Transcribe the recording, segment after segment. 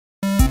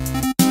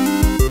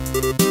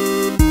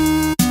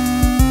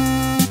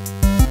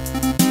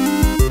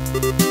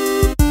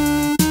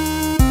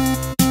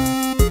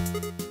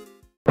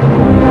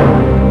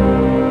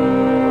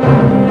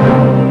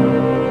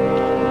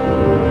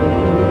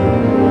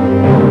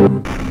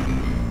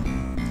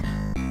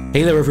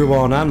Hey there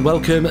everyone, and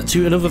welcome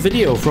to another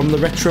video from the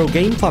Retro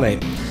Game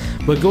Planet.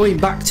 We're going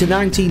back to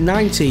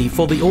 1990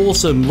 for the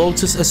awesome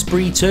Lotus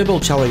Turbo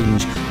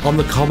challenge on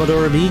the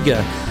Commodore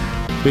Amiga,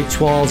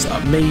 which was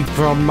made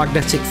from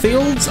magnetic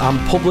fields and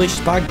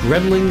published by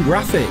Gremlin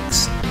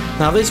Graphics.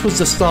 Now this was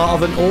the start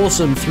of an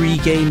awesome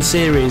 3-game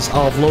series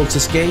of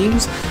Lotus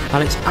games,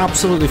 and it's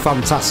absolutely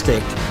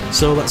fantastic.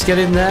 So let's get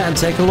in there and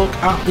take a look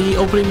at the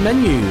opening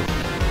menu.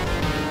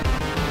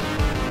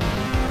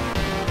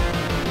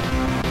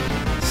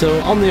 So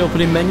on the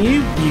opening menu,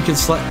 you can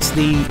select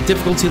the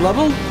difficulty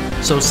level.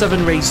 So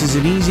 7 races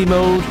in easy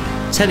mode,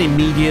 10 in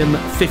medium,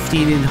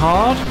 15 in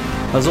hard.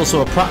 There's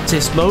also a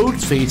practice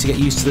mode for you to get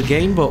used to the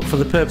game, but for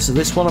the purpose of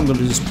this one, I'm going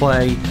to just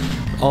play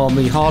on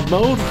the hard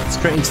mode,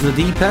 straight into the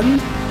deep end.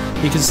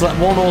 You can select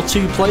 1 or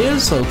 2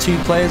 players, so 2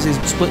 players is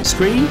split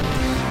screen.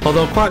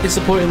 Although quite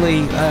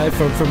disappointingly,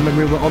 from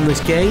memory on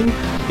this game,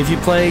 if you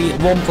play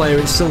 1 player,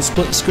 it's still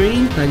split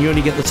screen, and you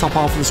only get the top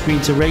half of the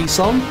screen to race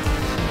on.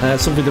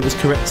 Something that was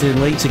corrected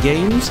in later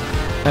games.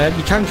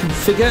 You can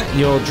configure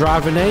your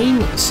driver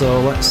name,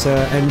 so let's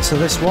enter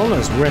this one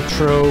as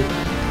Retro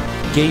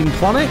Game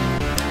Planet.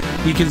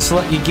 You can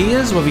select your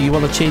gears, whether you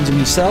want to change them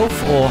yourself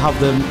or have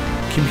them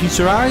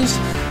computerized,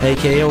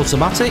 aka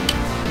automatic.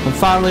 And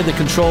finally the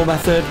control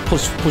method,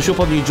 push up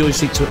on your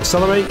joystick to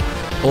accelerate,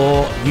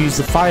 or use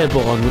the fire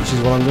button, which is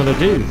what I'm going to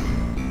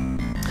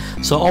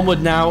do. So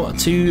onward now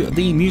to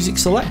the music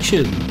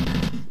selection.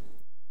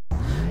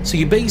 So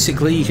you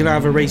can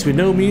either race with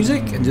no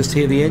music and just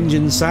hear the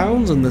engine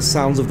sounds and the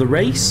sounds of the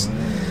race,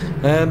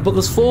 but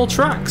there's 4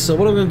 tracks. So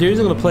what I'm going to do is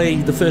I'm going to play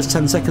the first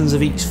 10 seconds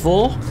of each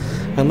 4,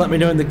 and let me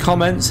know in the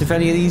comments if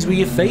any of these were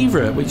your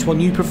favourite, which one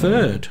you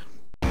preferred.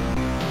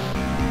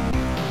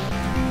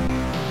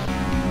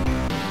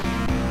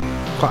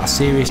 Quite a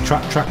serious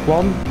track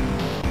 1.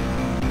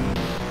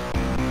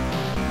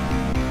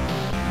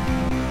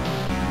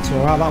 So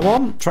alright, that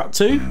one. Track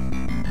 2.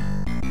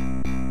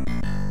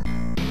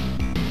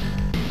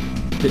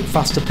 Bit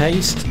faster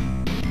paced.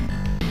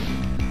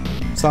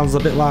 Sounds a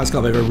bit like it's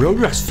got a bit of a road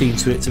rash theme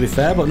to it, to be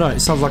fair, but no, it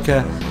sounds like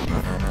a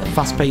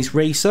fast paced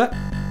racer.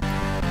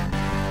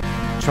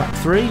 Track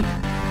 3.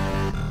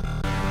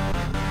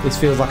 This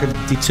feels like a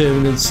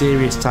determined and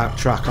serious type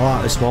track. I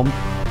like this one.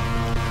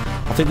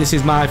 I think this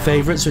is my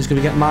favourite, so it's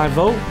going to get my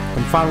vote.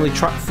 And finally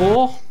track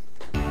 4.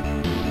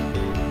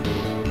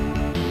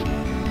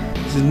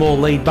 This is more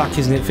laid back,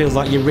 isn't it? It feels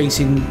like you're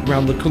racing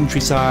around the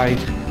countryside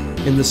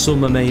in the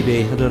summer,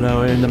 maybe, I don't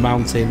know, in the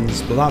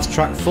mountains, but that's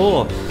track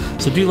 4.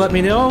 So do let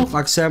me know.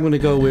 Like I say, I'm going to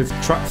go with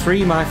track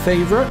 3, my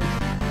favourite.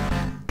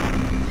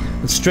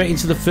 And straight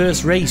into the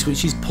first race,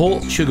 which is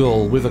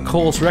Portugal, with a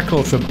course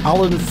record from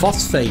Alan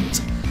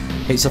Phosphate.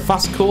 It's a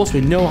fast course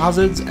with no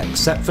hazards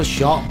except for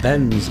sharp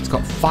bends. It's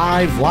got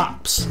 5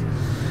 laps.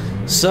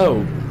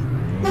 So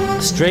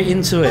straight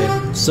into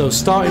it. So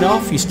starting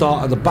off, you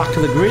start at the back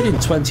of the grid in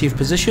 20th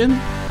position,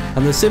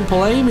 and the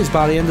simple aim is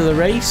by the end of the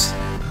race,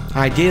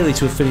 ideally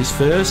to have finished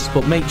first,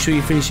 but make sure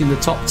you finish in the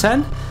top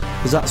 10,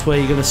 because that's where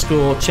you're going to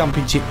score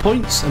championship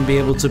points and be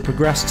able to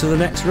progress to the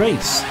next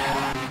race.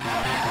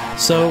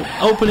 So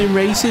opening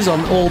races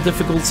on all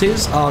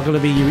difficulties are going to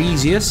be your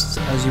easiest,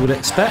 as you would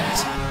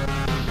expect,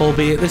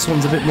 albeit this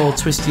one's a bit more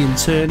twisty and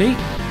turny.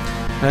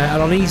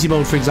 And on easy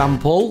mode, for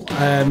example,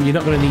 you're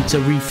not going to need to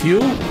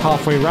refuel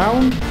halfway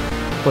round,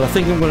 but I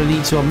think I'm going to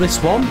need to on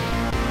this one.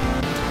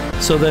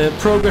 So the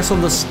progress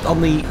on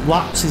the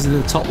laps is in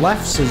the top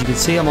left, so as you can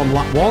see I'm on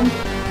lap 1,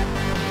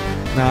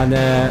 and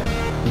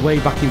way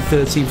back in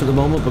 13th at the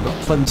moment, but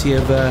got plenty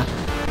of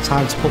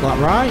time to put that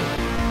right.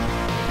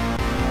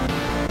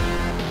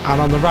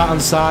 And on the right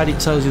hand side it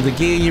tells you the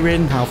gear you're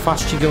in, how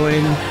fast you're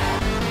going,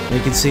 and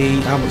you can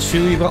see how much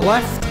fuel you've got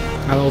left,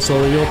 and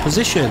also your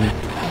position.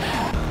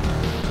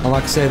 And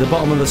like I say, the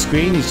bottom of the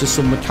screen is just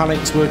some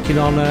mechanics working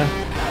on a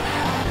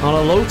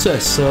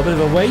Lotus, so a bit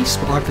of a waste,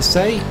 but like I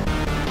say,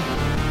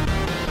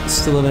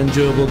 still an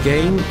enjoyable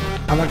game.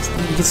 And like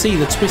you can see,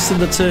 the twists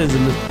and the turns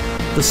and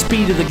the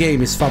speed of the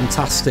game is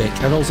fantastic,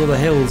 and also the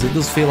hills, it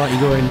does feel like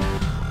you're going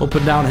up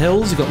and down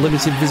hills. You've got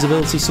limited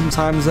visibility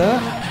sometimes there.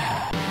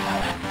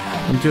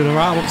 I'm doing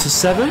alright, up to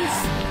 7th.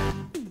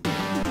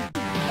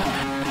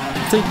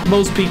 I think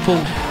most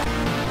people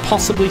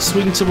possibly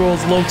swing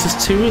towards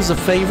Lotus 2 as a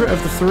favourite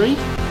of the 3.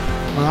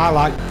 And I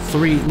like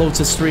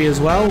Lotus 3 as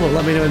well, but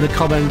let me know in the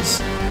comments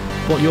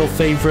what your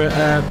favourite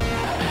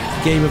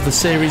game of the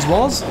series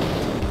was.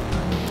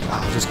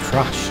 Just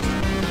crashed.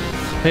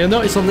 Now you'll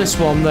notice on this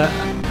one that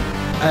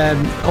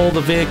all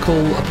the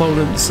vehicle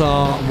opponents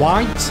are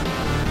white,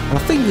 and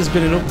I think there's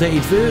been an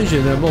updated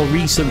version, a more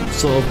recent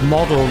sort of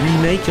mod or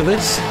remake of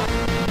this.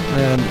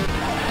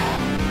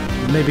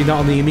 Maybe not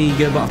on the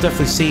Amiga, but I've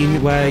definitely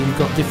seen where you've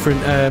got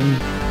different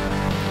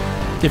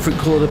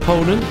coloured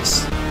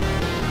opponents.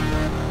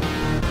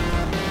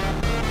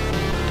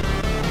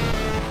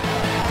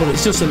 But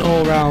it's just an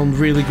all-round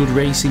really good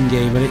racing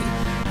game, and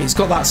it's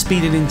got that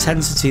speed and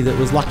intensity that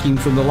was lacking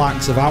from the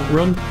likes of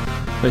Outrun,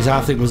 which I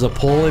think was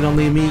appalling on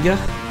the Amiga.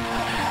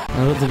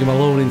 I don't think I'm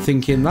alone in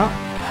thinking that.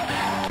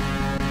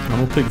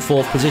 I'm up in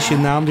 4th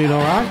position now, I'm doing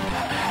alright.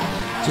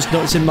 Just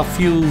noticing my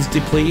fuel's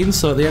depleting,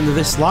 so at the end of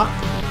this lap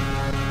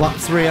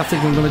 3, I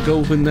think I'm going to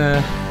go and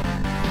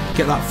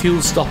get that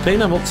fuel stop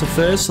in. I'm up to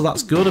first, so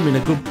that's good. I'm in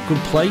a good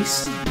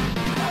place.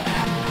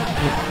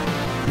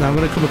 Now I'm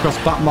going to come across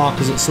back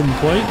markers at some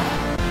point.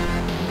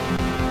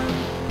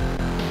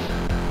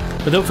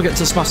 But don't forget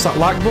to smash that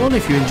like button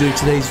if you enjoyed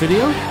today's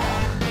video.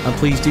 And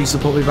please do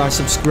support me by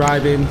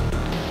subscribing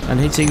and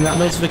hitting that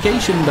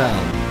notification bell.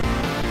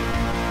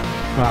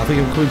 Right, I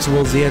think I'm coming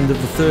towards the end of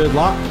the third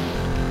lap.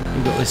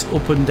 We've got this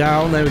up and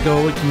down. There we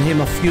go. We can hear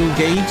my fuel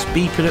gauge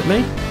beeping at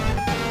me.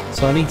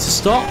 So I need to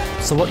stop.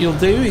 So what you'll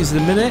do is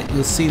in a minute,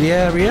 you'll see the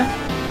area.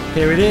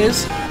 Here it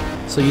is.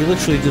 So you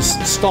literally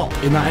just stop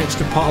in that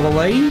extra part of the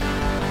lane.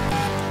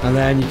 And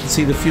then you can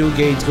see the fuel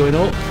gauge going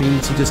up. You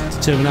need to just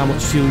determine how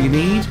much fuel you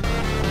need.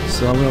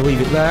 So I'm going to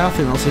leave it there. I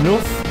think that's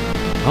enough.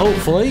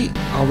 Hopefully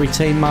I'll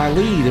retain my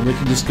lead and we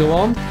can just go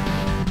on,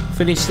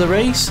 finish the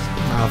race.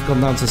 Now I've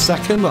gone down to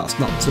second, but that's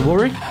not to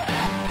worry.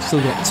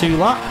 Still got 2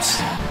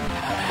 laps.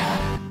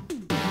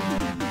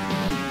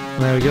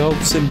 There we go,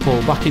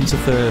 simple, back into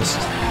first.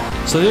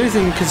 So the only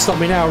thing that can stop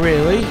me now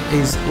really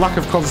is lack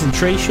of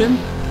concentration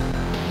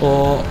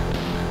or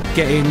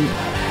getting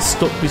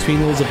stuck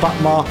between loads of back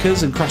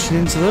markers and crashing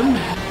into them.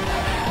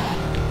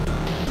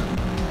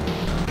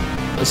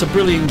 It's a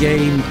brilliant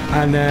game,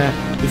 and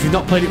if you've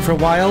not played it for a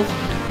while,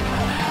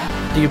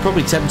 you're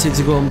probably tempted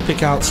to go and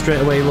pick out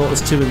straight away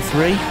Lotus 2 and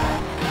 3.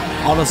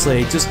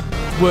 Honestly, just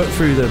work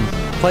through them.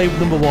 Play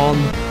number 1,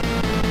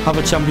 have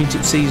a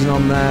championship season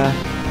on there,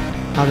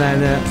 and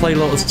then play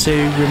Lotus 2.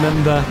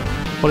 Remember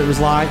what it was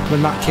like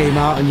when that came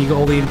out and you got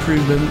all the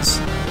improvements,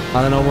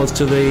 and then onwards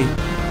to the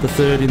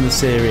third in the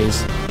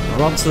series.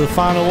 We're on to the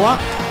final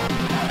lap.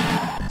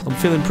 I'm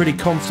feeling pretty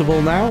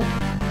comfortable now.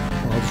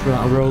 I'll just run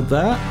out of road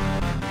there.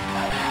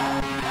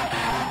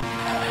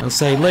 I'll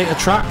say later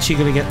tracks you're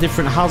going to get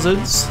different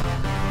hazards.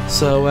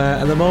 So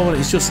at the moment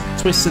it's just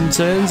twists and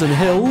turns and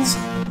hills.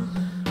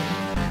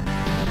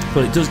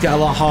 But it does get a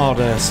lot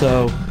harder,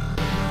 so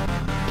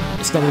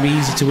it's not going to be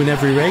easy to win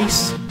every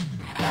race.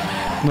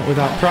 Not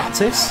without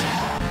practice.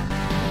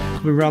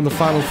 Coming around the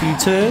final few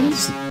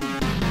turns.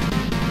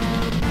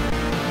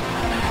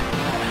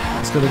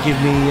 It's going to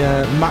give me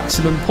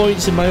maximum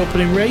points in my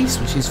opening race,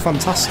 which is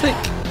fantastic.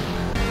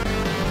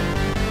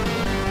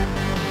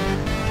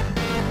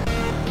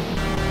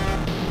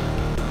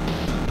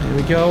 Here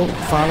we go,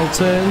 final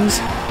turns.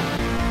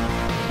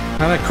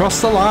 And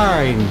across the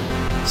line.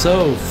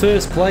 So,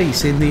 first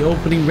place in the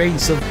opening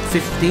race of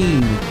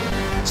 15.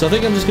 So I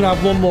think I'm just going to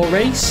have one more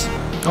race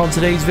on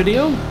today's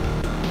video.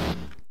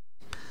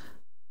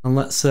 And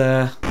let's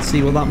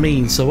see what that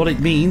means. So what it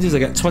means is I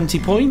get 20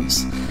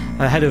 points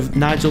ahead of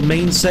Nigel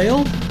Mainsail,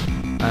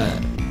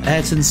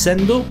 Ayrton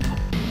Sendup,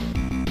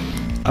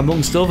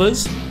 amongst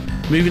others.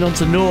 Moving on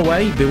to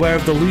Norway, beware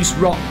of the loose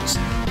rocks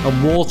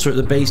and water at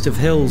the base of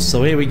hills.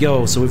 So here we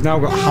go. So we've now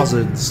got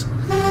hazards.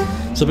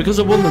 So because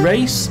I won the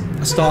race,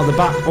 I start at the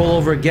back all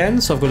over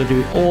again. So I've got to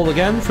do it all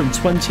again from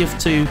 20th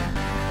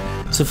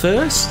to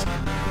first.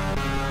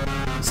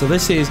 So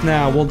this is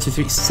now 1, 2,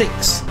 3, 6.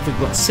 I think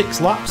we've got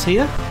 6 laps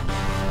here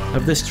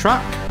of this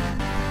track.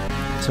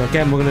 So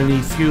again, we're going to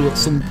need fuel at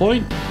some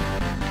point.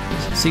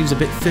 It seems a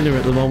bit thinner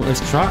at the moment,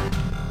 this track.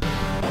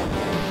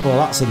 Well,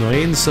 that's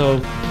annoying. So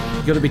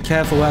you've got to be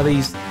careful where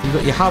these, you've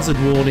got your hazard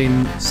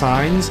warning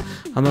signs,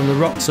 and then the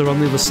rocks are on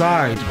the other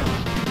side.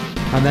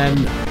 And then,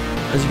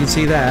 as you can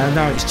see there,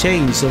 now it's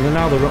changed. So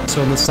now the rocks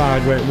are on the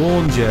side where it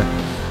warned you.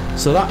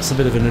 So that's a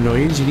bit of an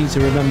annoyance. You need to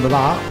remember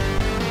that.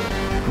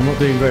 I'm not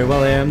doing very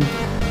well here.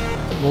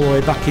 I'm all the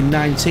way back in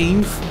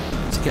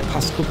 19th to get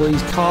past a couple of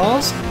these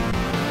cars.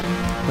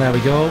 There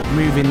we go,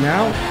 moving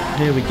now.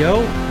 Here we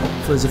go.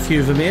 Oh, there's a few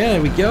of them here.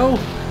 Here we go.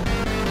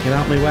 Get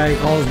out of my way.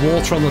 Oh, there's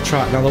water on the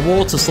track. Now the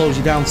water slows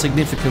you down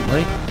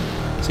significantly,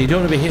 so you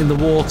don't want to be hitting the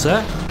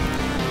water.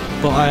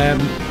 But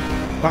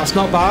that's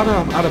not bad.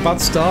 I've had a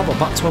bad start, but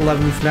back to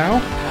 11th now.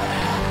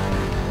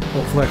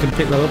 Hopefully I can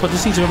pick that up. I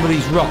just need to remember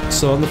these rocks.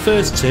 So on the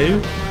first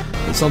 2,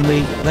 it's on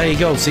the, there you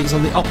go. See, it's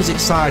on the opposite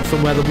side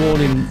from where the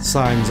warning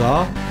signs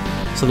are.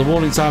 So the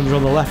warning signs are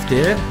on the left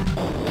here,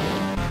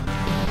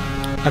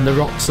 and the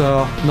rocks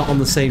are not on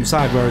the same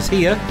side, whereas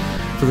here,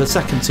 for the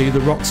second 2, the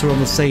rocks are on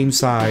the same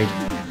side.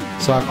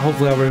 So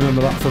hopefully I'll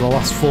remember that for the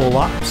last 4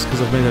 laps,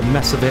 because I've made a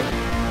mess of it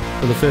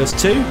for the first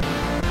 2.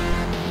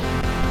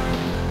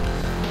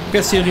 I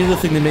guess the only other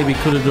thing they maybe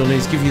could have done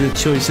is give you the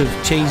choice of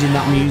changing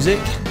that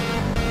music,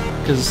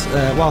 because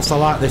whilst I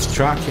like this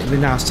track, it'd be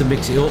nice to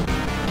mix it up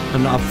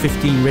and not have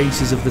 15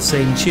 races of the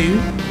same tune.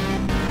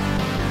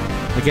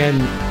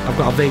 Again, I've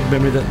got a vague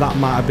memory that that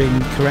might have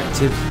been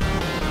corrected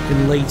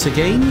in later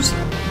games.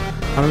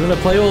 And I'm going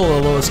to play all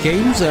the Lotus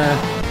games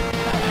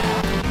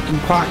in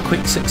quite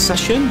quick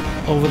succession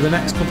over the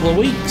next couple of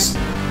weeks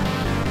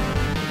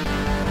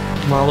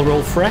while they're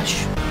all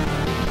fresh.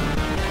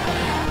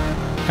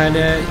 And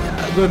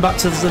going back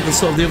to the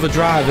sort of the other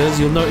drivers,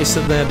 you'll notice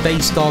that they're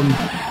based on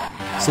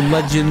some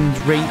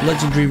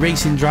legendary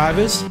racing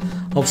drivers.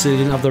 Obviously they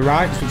didn't have the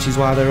rights, which is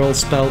why they're all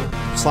spelt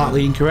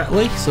slightly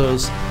incorrectly, so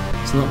as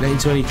to not get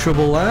into any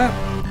trouble there.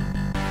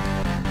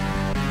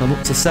 I'm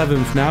up to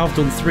 7th now. I've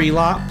done 3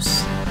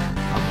 laps.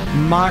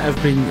 Might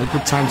have been a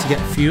good time to get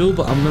fuel,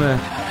 but I'm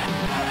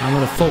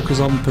gonna focus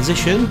on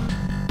position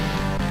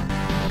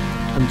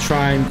and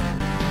try and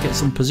get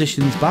some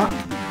positions back.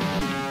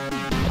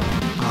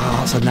 Ah,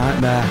 that's a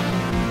nightmare.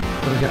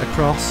 Gotta get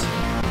across.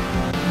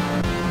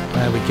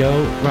 There we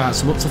go. Right,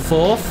 so I'm up to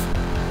 4th,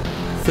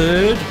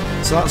 3rd,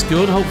 so that's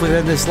good. Hopefully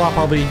then this lap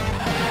I'll be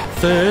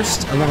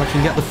 1st, and then I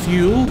can get the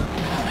fuel,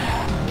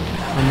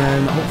 and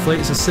then hopefully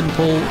it's a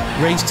simple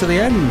race to the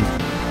end.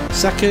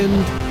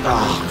 2nd,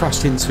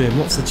 crashed into him.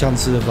 What's the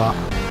chances of that?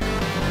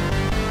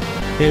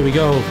 Here we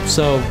go.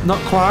 So not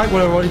quite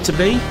where I wanted to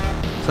be,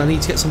 so I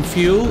need to get some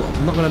fuel.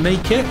 I'm not going to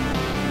make it.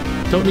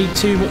 Don't need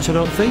too much, I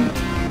don't think.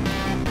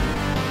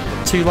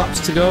 2 laps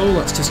to go.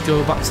 Let's just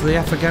go back to the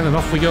F again and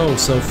off we go.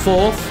 So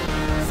 4th,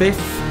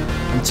 5th,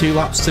 and 2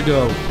 laps to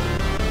go.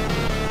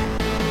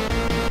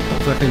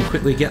 Hopefully I can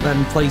quickly get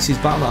them places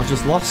back that I've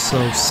just lost.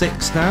 So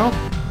 6 now.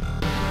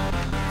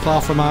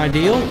 Far from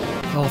ideal.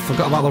 Oh, I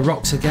forgot about the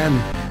rocks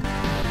again.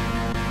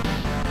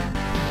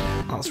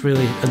 That's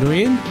really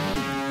annoying.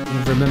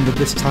 I've remembered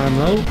this time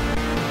though.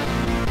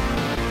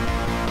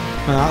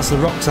 That's the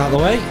rocks out of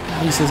the way.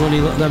 At least there's only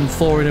them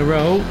 4 in a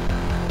row.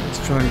 Let's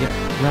try and get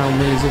around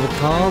these other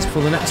cars for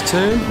the next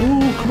turn.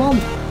 Ooh, come on.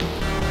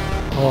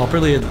 Oh,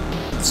 brilliant.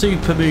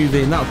 Super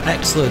moving. That was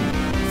excellent.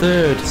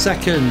 3rd,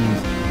 2nd.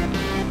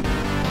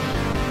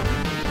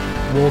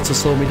 Water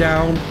slowed me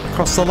down.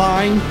 Across the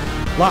line.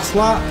 Last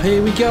lap.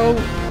 Here we go.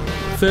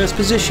 1st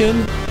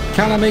position.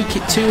 Can I make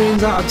it 2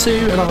 wins out of 2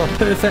 and have a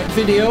perfect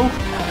video?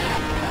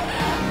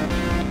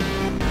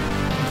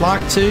 I'd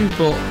like to,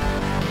 but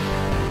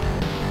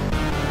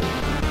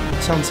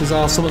chances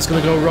are something's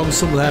going to go wrong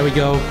somewhere. There we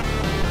go.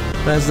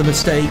 There's the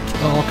mistake.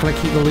 Oh, can I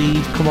keep the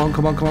lead? Come on,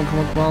 come on, come on, come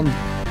on, come on.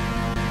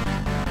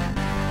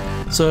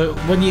 So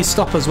when you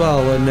stop as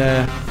well and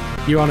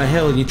you're on a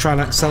hill and you try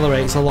and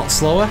accelerate, it's a lot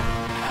slower.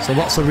 So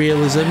lots of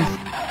realism.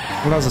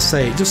 But as I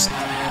say, I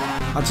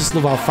just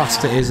love how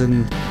fast it is,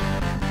 and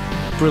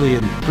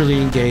brilliant,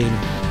 brilliant game.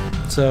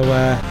 So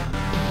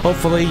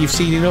hopefully you've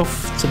seen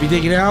enough to be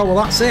digging out. Well,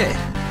 that's it.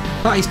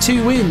 That is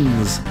 2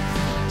 wins.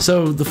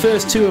 So the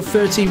first 2 of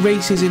 13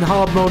 races in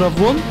hard mode I've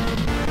won.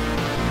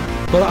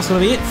 Well, that's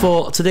going to be it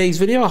for today's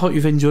video. I hope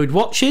you've enjoyed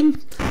watching,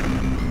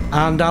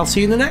 and I'll see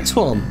you in the next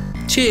one.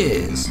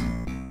 Cheers.